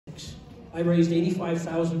I raised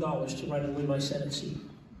 $85,000 to run and win my Senate seat.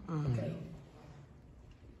 Okay?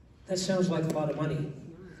 That sounds like a lot of money.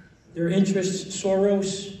 Their interests,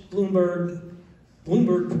 Soros, Bloomberg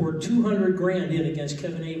poured $200,000 in against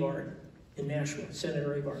Kevin Avard in Nashville,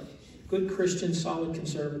 Senator Avard. Good Christian, solid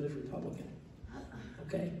conservative Republican.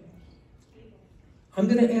 Okay? I'm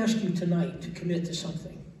going to ask you tonight to commit to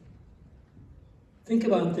something. Think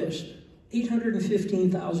about this.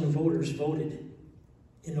 815,000 voters voted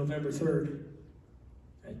in November 3rd.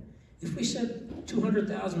 Right? If we said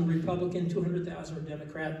 200,000 Republican, 200,000 were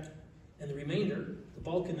Democrat, and the remainder, the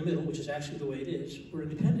bulk in the middle, which is actually the way it is, were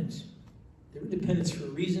independents. They were independents for a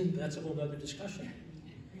reason, but that's a whole other discussion.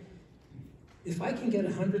 If I can get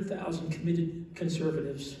 100,000 committed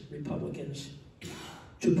conservatives, Republicans,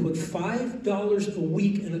 to put $5 a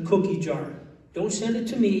week in a cookie jar, don't send it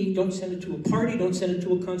to me, don't send it to a party, don't send it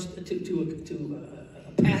to a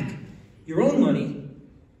PAC, your own money,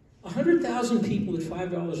 100,000 people at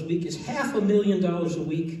 $5 a week is $500,000 a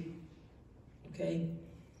week, okay?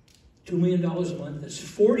 $2 million a month, that's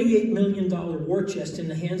 $48 million war chest in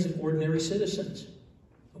the hands of ordinary citizens.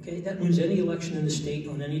 Okay, that wins any election in the state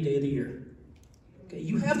on any day of the year. Okay,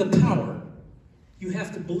 you have the power. You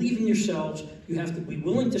have to believe in yourselves. You have to be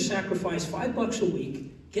willing to sacrifice $5 a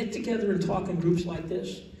week, get together and talk in groups like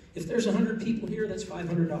this. If there's 100 people here, that's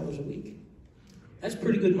 $500 a week. That's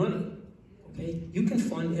pretty good money. Okay, you can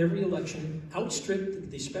fund every election, outstrip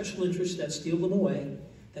the special interests that steal them away,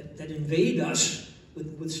 that invade us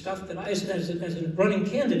with stuff that I, as a running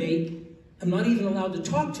candidate, I'm not even allowed to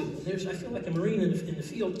talk to. And I feel like a Marine in the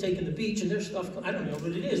field taking the beach, and there's stuff, I don't know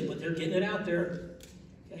what it is, but they're getting it out there.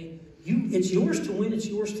 Okay? It's yours to win, it's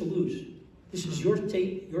yours to lose. This is your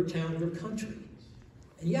state, your town, your country.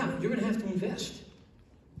 And yeah, you're going to have to invest.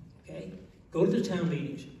 Okay? Go to the town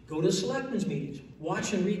meetings, go to the selectmen's meetings,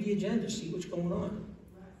 watch and read the agenda, see what's going on.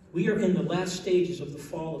 We are in the last stages of the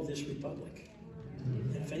fall of this republic.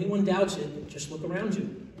 And if anyone doubts it, just look around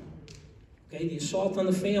you. Okay, the assault on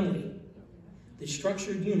the family, the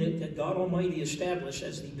structured unit that God Almighty established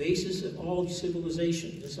as the basis of all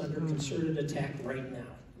civilization is under concerted attack right now.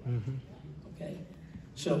 Okay,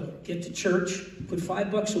 so get to church, put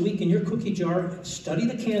 $5 a week in your cookie jar, study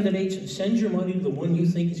the candidates, and send your money to the one you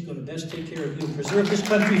think is going to best take care of you and preserve this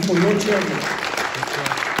country for your children.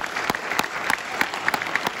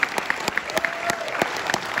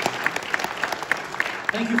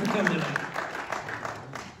 Thank you for coming tonight.